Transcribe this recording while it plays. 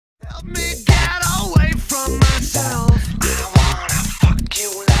Help me get away from myself. I wanna fuck you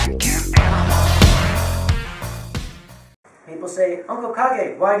like an animal. People say, Uncle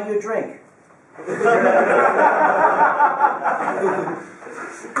Kage, why do you drink?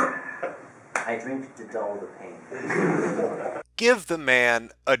 I drink to dull the pain. Give the man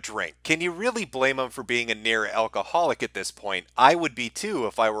a drink. Can you really blame him for being a near alcoholic at this point? I would be too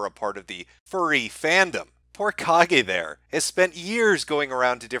if I were a part of the furry fandom. Poor Kage there has spent years going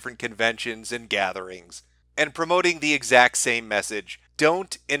around to different conventions and gatherings and promoting the exact same message: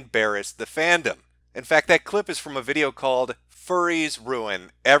 don't embarrass the fandom. In fact, that clip is from a video called Furries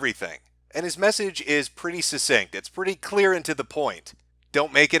Ruin Everything. And his message is pretty succinct. It's pretty clear and to the point.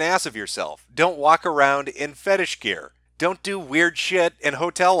 Don't make an ass of yourself. Don't walk around in fetish gear. Don't do weird shit in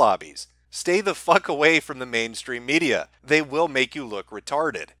hotel lobbies. Stay the fuck away from the mainstream media. They will make you look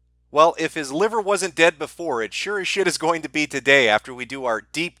retarded. Well, if his liver wasn't dead before, it sure as shit is going to be today after we do our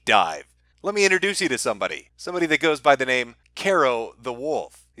deep dive. Let me introduce you to somebody. Somebody that goes by the name Caro the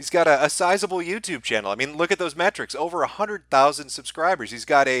Wolf. He's got a sizable YouTube channel. I mean, look at those metrics. Over 100,000 subscribers. He's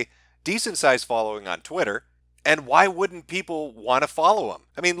got a decent-sized following on Twitter. And why wouldn't people want to follow him?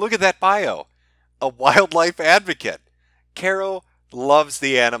 I mean, look at that bio. A wildlife advocate. Caro loves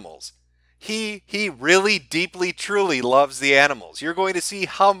the animals. He really deeply, truly loves the animals. You're going to see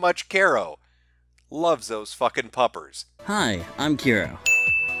how much Caro loves those fucking puppers. Hi, I'm Kiro.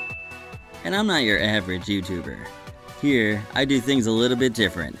 And I'm not your average YouTuber. Here, I do things a little bit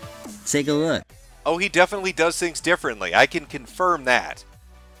different. Take a look. Oh, he definitely does things differently. I can confirm that.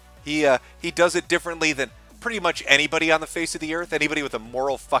 He does it differently than pretty much anybody on the face of the earth, anybody with a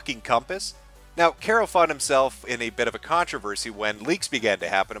moral fucking compass. Now, Caro found himself in a bit of a controversy when leaks began to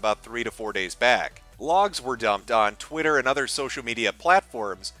happen about 3 to 4 days back. Logs were dumped on Twitter and other social media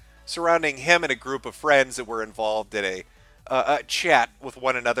platforms surrounding him and a group of friends that were involved in a chat with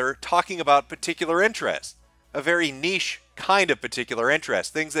one another talking about particular interests. A very niche kind of particular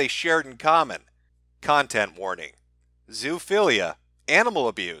interest, things they shared in common. Content warning. Zoophilia, animal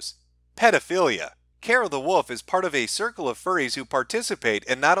abuse, pedophilia. Caro the Wolf is part of a circle of furries who participate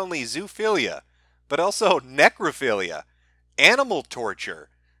in not only zoophilia, but also necrophilia, animal torture,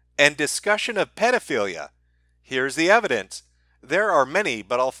 and discussion of pedophilia. Here's the evidence. There are many,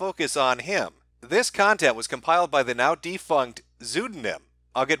 but I'll focus on him. This content was compiled by the now defunct pseudonym.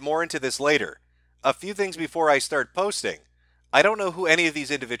 I'll get more into this later. A few things before I start posting. I don't know who any of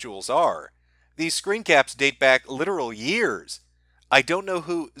these individuals are. These screen caps date back literal years. I don't know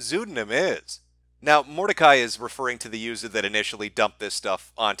who pseudonym is. Now, Mordecai is referring to the user that initially dumped this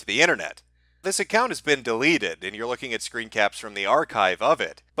stuff onto the internet. This account has been deleted, and you're looking at screen caps from the archive of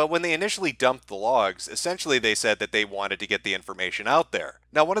it. But when they initially dumped the logs, essentially they said that they wanted to get the information out there.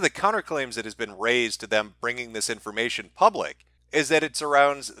 Now, one of the counterclaims that has been raised to them bringing this information public is that it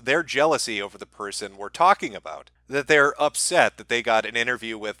surrounds their jealousy over the person we're talking about. That they're upset that they got an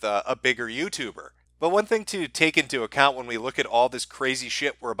interview with a bigger YouTuber. But one thing to take into account when we look at all this crazy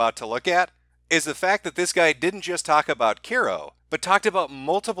shit we're about to look at is the fact that this guy didn't just talk about Caro, but talked about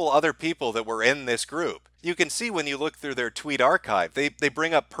multiple other people that were in this group. You can see when you look through their tweet archive, they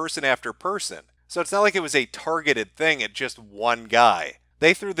bring up person after person. So it's not like it was a targeted thing at just one guy.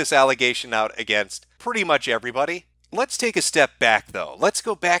 They threw this allegation out against pretty much everybody. Let's take a step back though. Let's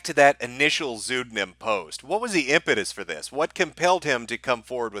go back to that initial pseudonym post. What was the impetus for this? What compelled him to come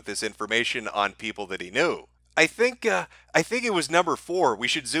forward with this information on people that he knew? I think it was number 4. We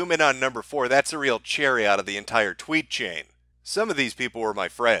should zoom in on number 4. That's a real cherry out of the entire tweet chain. Some of these people were my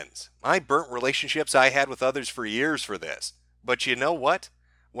friends. I burnt relationships I had with others for years for this. But you know what?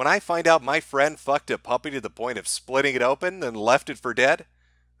 When I find out my friend fucked a puppy to the point of splitting it open and left it for dead,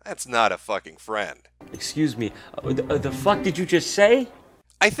 that's not a fucking friend. Excuse me, the fuck did you just say?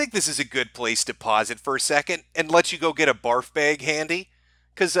 I think this is a good place to pause it for a second and let you go get a barf bag handy.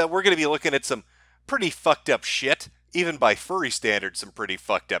 Because we're going to be looking at some pretty fucked up shit. Even by furry standards, some pretty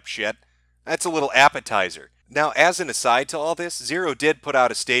fucked up shit. That's a little appetizer. Now, as an aside to all this, Zero did put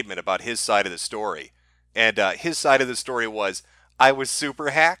out a statement about his side of the story. And his side of the story was, I was super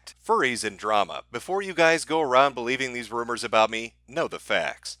hacked. Furries and drama. Before you guys go around believing these rumors about me, know the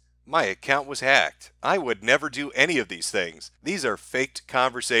facts. My account was hacked. I would never do any of these things. These are faked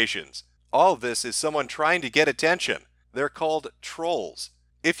conversations. All of this is someone trying to get attention. They're called trolls.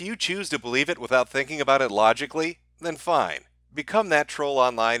 If you choose to believe it without thinking about it logically, then fine. Become that troll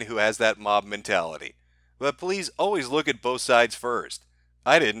online who has that mob mentality. But please always look at both sides first.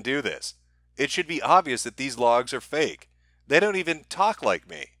 I didn't do this. It should be obvious that these logs are fake. They don't even talk like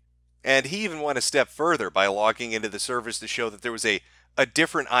me. And he even went a step further by logging into the service to show that there was a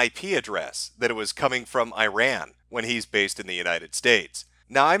different IP address, that it was coming from Iran when he's based in the United States.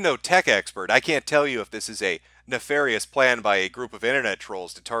 Now, I'm no tech expert. I can't tell you if this is a nefarious plan by a group of internet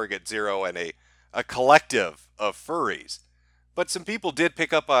trolls to target Zero and a collective of furries. But some people did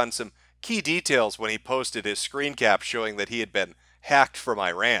pick up on some key details when he posted his screen cap showing that he had been hacked from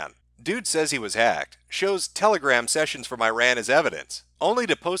Iran. Dude says he was hacked, shows Telegram sessions from Iran as evidence, only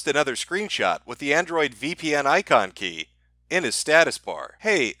to post another screenshot with the Android VPN icon key in his status bar.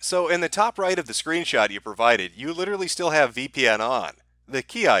 Hey, so in the top right of the screenshot you provided, you literally still have VPN on, the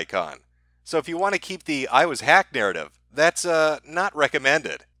key icon. So if you want to keep the I was hacked narrative, that's not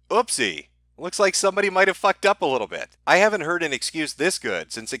recommended. Oopsie. Looks like somebody might have fucked up a little bit. I haven't heard an excuse this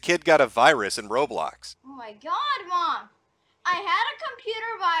good since a kid got a virus in Roblox. Oh my god, Mom! I had a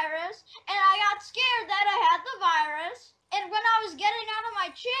computer virus, and I got scared that I had the virus, and when I was getting out of my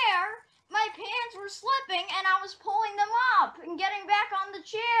chair, my pants were slipping, and I was pulling them up and getting back on the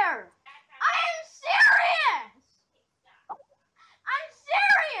chair. I am serious! I'm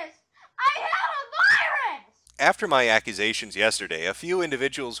serious! I had a virus! After my accusations yesterday, a few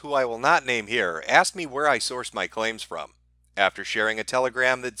individuals who I will not name here asked me where I sourced my claims from. After sharing a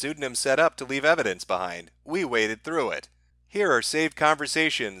telegram that Pseudonym set up to leave evidence behind, we waded through it. Here are saved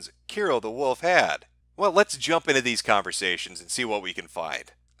conversations Kiro the Wolf had. Well, let's jump into these conversations and see what we can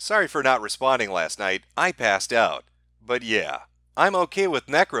find. Sorry for not responding last night, I passed out. But yeah, I'm okay with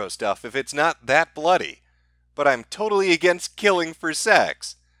necro stuff if it's not that bloody. But I'm totally against killing for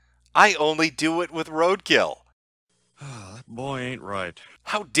sex. I only do it with roadkill. That boy ain't right.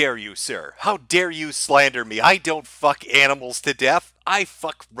 How dare you, sir? How dare you slander me? I don't fuck animals to death. I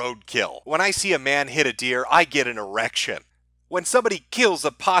fuck roadkill. When I see a man hit a deer, I get an erection. When somebody kills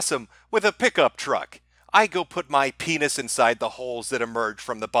a possum with a pickup truck, I go put my penis inside the holes that emerge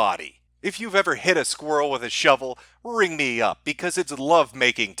from the body. If you've ever hit a squirrel with a shovel, ring me up because it's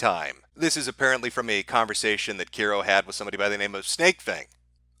love-making time. This is apparently from a conversation that Kiro had with somebody by the name of Snake Thing.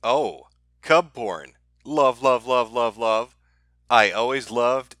 Oh, cub porn. Love, love, love, love, love. I always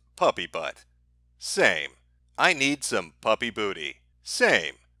loved puppy butt. Same. I need some puppy booty.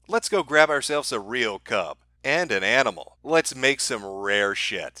 Same. Let's go grab ourselves a real cub. And an animal. Let's make some rare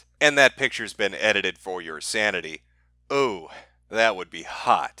shit. And that picture's been edited for your sanity. Ooh, that would be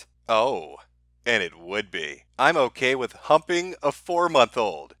hot. Oh, and it would be. I'm okay with humping a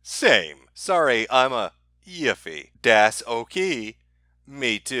 4-month-old. Same. Sorry, I'm a yiffy. Das okay.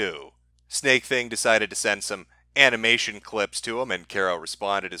 Me too. Snake Thing decided to send some animation clips to him, and Karo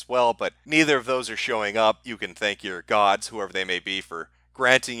responded as well, but neither of those are showing up. You can thank your gods, whoever they may be, for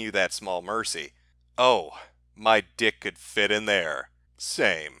granting you that small mercy. Oh, my dick could fit in there.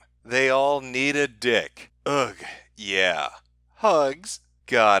 Same. They all need a dick. Ugh, yeah. Hugs?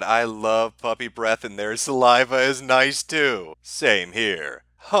 God, I love puppy breath and their saliva is nice too. Same here.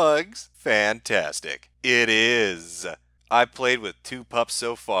 Hugs? Fantastic. It is. I've played with 2 pups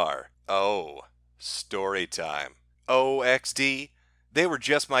so far. Oh, story time. OXD? They were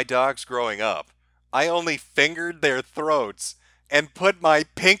just my dogs growing up. I only fingered their throats and put my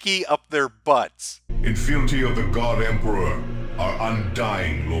pinky up their butts. In fealty of the God Emperor, our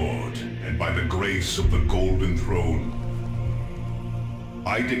undying Lord, and by the grace of the Golden Throne,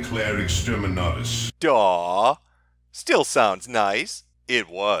 I declare exterminatus. Daw. Still sounds nice. It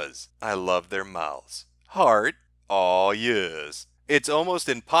was. I love their mouths. Heart. Aw, yes. It's almost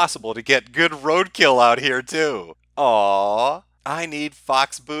impossible to get good roadkill out here, too. Aw. I need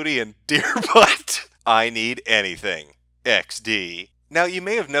fox booty and deer butt. I need anything. XD. Now, you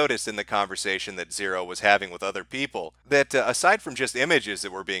may have noticed in the conversation that Zero was having with other people that aside from just images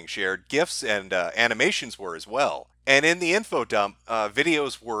that were being shared, GIFs and animations were as well. And in the info dump,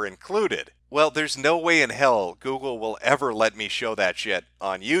 videos were included. Well, there's no way in hell Google will ever let me show that shit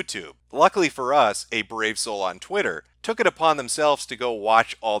on YouTube. Luckily for us, a brave soul on Twitter took it upon themselves to go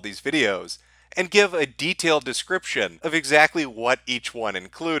watch all these videos and give a detailed description of exactly what each one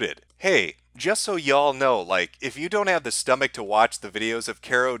included. Hey, just so y'all know, like, if you don't have the stomach to watch the videos of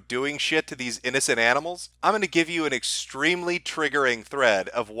Karo doing shit to these innocent animals, I'm going to give you an extremely triggering thread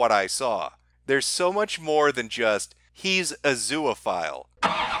of what I saw. There's so much more than just, he's a zoophile.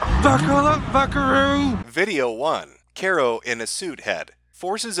 Buckle up, buckaroo! Video 1. Karo in a suit head.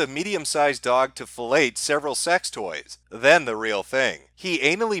 Forces a medium-sized dog to fillet several sex toys. Then the real thing. He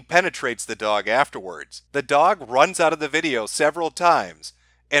anally penetrates the dog afterwards. The dog runs out of the video several times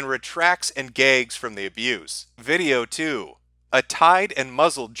and retracts and gags from the abuse. Video 2. A tied and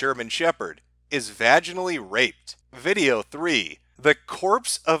muzzled German Shepherd is vaginally raped. Video 3. The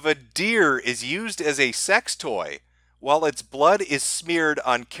corpse of a deer is used as a sex toy while its blood is smeared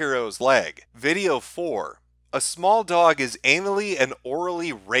on Kiro's leg. Video 4. A small dog is anally and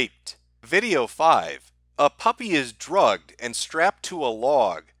orally raped. Video 5. A puppy is drugged and strapped to a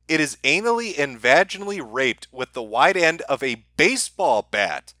log. It is anally and vaginally raped with the wide end of a baseball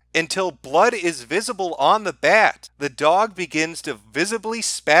bat until blood is visible on the bat. The dog begins to visibly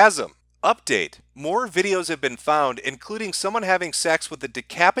spasm. Update. More videos have been found, including someone having sex with the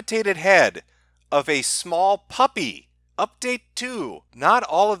decapitated head of a small puppy. Update 2. Not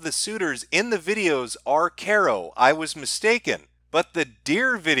all of the suitors in the videos are Caro. I was mistaken. But the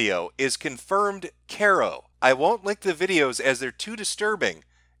deer video is confirmed Caro. I won't link the videos as they're too disturbing,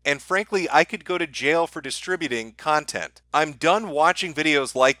 and frankly I could go to jail for distributing content. I'm done watching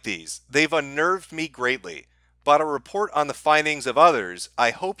videos like these. They've unnerved me greatly. But a report on the findings of others,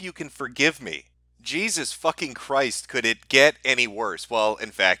 I hope you can forgive me. Jesus fucking Christ, could it get any worse? Well,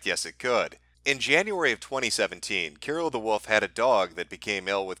 in fact, yes it could. In January of 2017, Caro the Wolf had a dog that became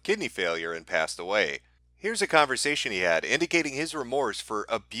ill with kidney failure and passed away. Here's a conversation he had indicating his remorse for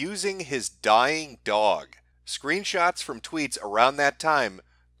abusing his dying dog. Screenshots from tweets around that time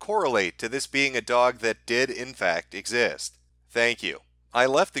correlate to this being a dog that did in fact exist. Thank you. I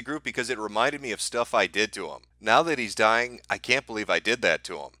left the group because it reminded me of stuff I did to him. Now that he's dying, I can't believe I did that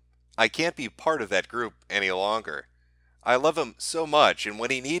to him. I can't be part of that group any longer. I love him so much, and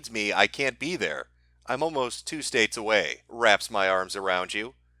when he needs me, I can't be there. I'm almost 2 states away. Wraps my arms around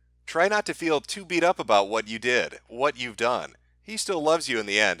you. Try not to feel too beat up about what you did, what you've done. He still loves you in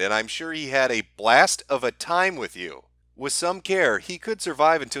the end, and I'm sure he had a blast of a time with you. With some care, he could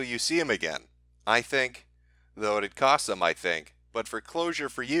survive until you see him again. I think. Though it'd cost some, I think. But for closure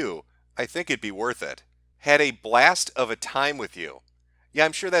for you, I think it'd be worth it. Had a blast of a time with you. Yeah,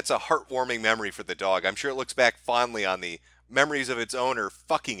 I'm sure that's a heartwarming memory for the dog. I'm sure it looks back fondly on the memories of its owner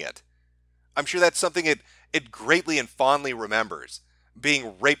fucking it. I'm sure that's something it greatly and fondly remembers.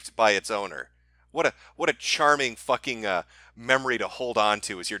 Being raped by its owner. What a charming fucking memory to hold on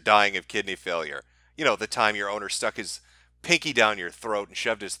to as you're dying of kidney failure. You know, the time your owner stuck his pinky down your throat and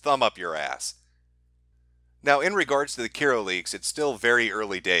shoved his thumb up your ass. Now, in regards to the Caro leaks, it's still very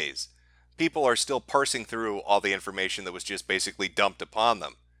early days. People are still parsing through all the information that was just basically dumped upon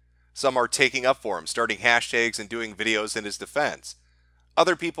them. Some are taking up for him, starting hashtags and doing videos in his defense.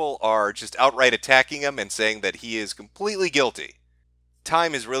 Other people are just outright attacking him and saying that he is completely guilty.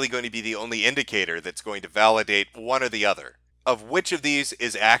 Time is really going to be the only indicator that's going to validate one or the other, of which of these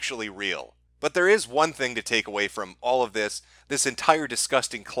is actually real. But there is one thing to take away from all of this entire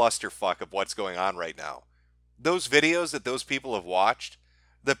disgusting clusterfuck of what's going on right now. Those videos that those people have watched,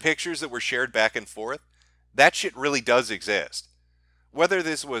 the pictures that were shared back and forth, that shit really does exist. Whether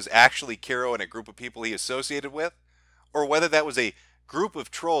this was actually Caro and a group of people he associated with, or whether that was a group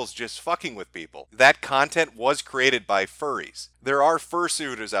of trolls just fucking with people, that content was created by furries. There are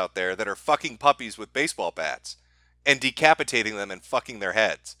fursuiters out there that are fucking puppies with baseball bats, and decapitating them and fucking their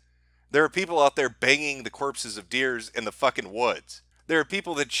heads. There are people out there banging the corpses of deers in the fucking woods. There are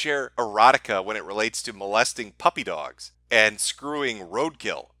people that share erotica when it relates to molesting puppy dogs and screwing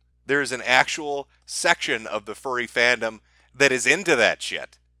roadkill. There's an actual section of the furry fandom that is into that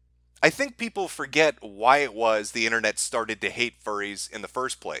shit. I think people forget why it was the internet started to hate furries in the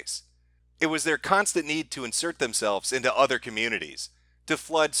first place. It was their constant need to insert themselves into other communities, to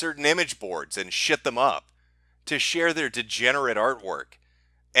flood certain image boards and shit them up, to share their degenerate artwork,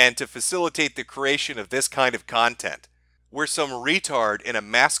 and to facilitate the creation of this kind of content, where some retard in a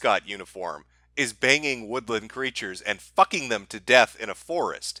mascot uniform is banging woodland creatures and fucking them to death in a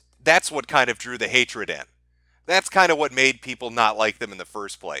forest. That's what kind of drew the hatred in. That's kind of what made people not like them in the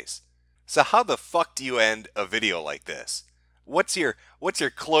first place. So how the fuck do you end a video like this? What's your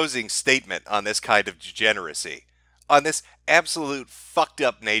closing statement on this kind of degeneracy? On this absolute fucked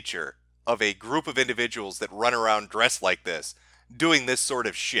up nature of a group of individuals that run around dressed like this, doing this sort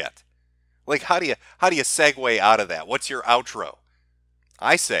of shit? Like, how do you segue out of that? What's your outro?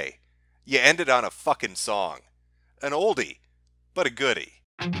 I say, you end it on a fucking song. An oldie, but a goodie.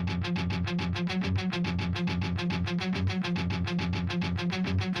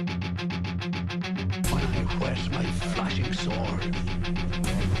 Finally whet my flashing sword,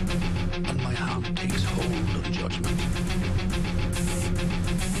 and my hand takes hold of judgment.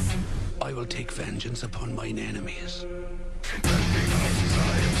 I will take vengeance upon mine enemies.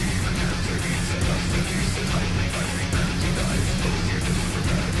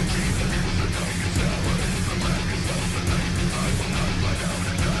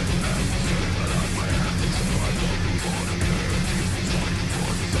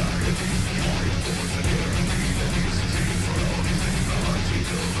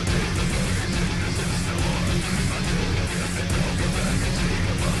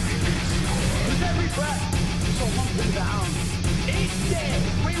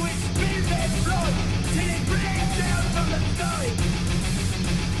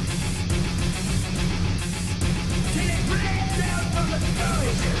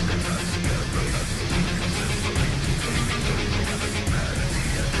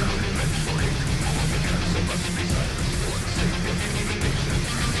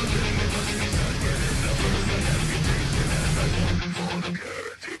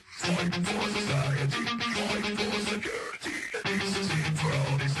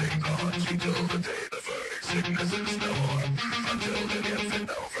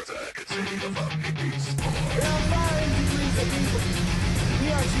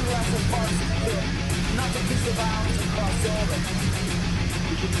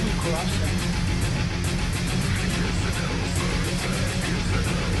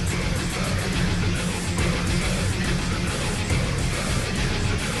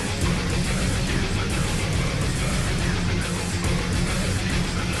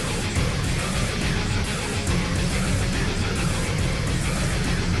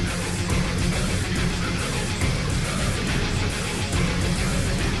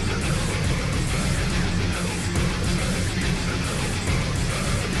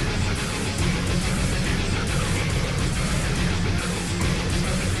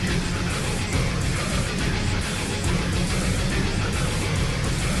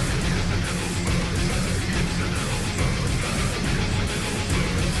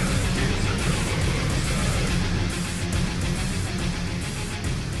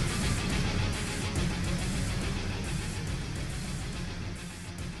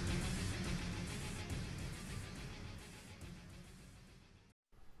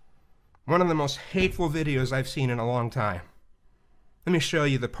 One of the most hateful videos I've seen in a long time. Let me show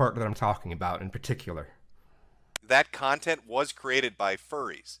you the part that I'm talking about in particular. That content was created by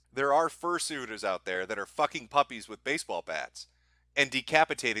furries. There are fursuiters out there that are fucking puppies with baseball bats and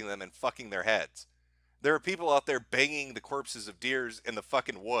decapitating them and fucking their heads. There are people out there banging the corpses of deers in the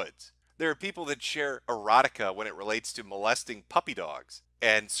fucking woods. There are people that share erotica when it relates to molesting puppy dogs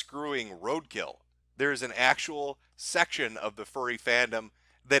and screwing roadkill. There's an actual section of the furry fandom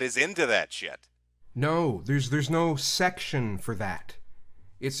that is into that shit. No, there's no section for that.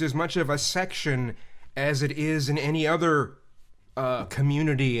 It's as much of a section as it is in any other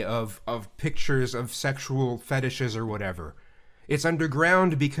community of pictures of sexual fetishes or whatever. It's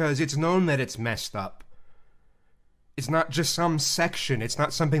underground because it's known that it's messed up. It's not just some section. It's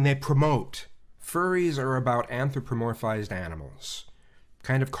not something they promote. Furries are about anthropomorphized animals.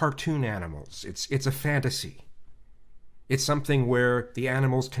 Kind of cartoon animals. It's a fantasy. It's something where the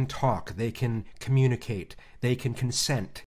animals can talk, they can communicate, they can consent,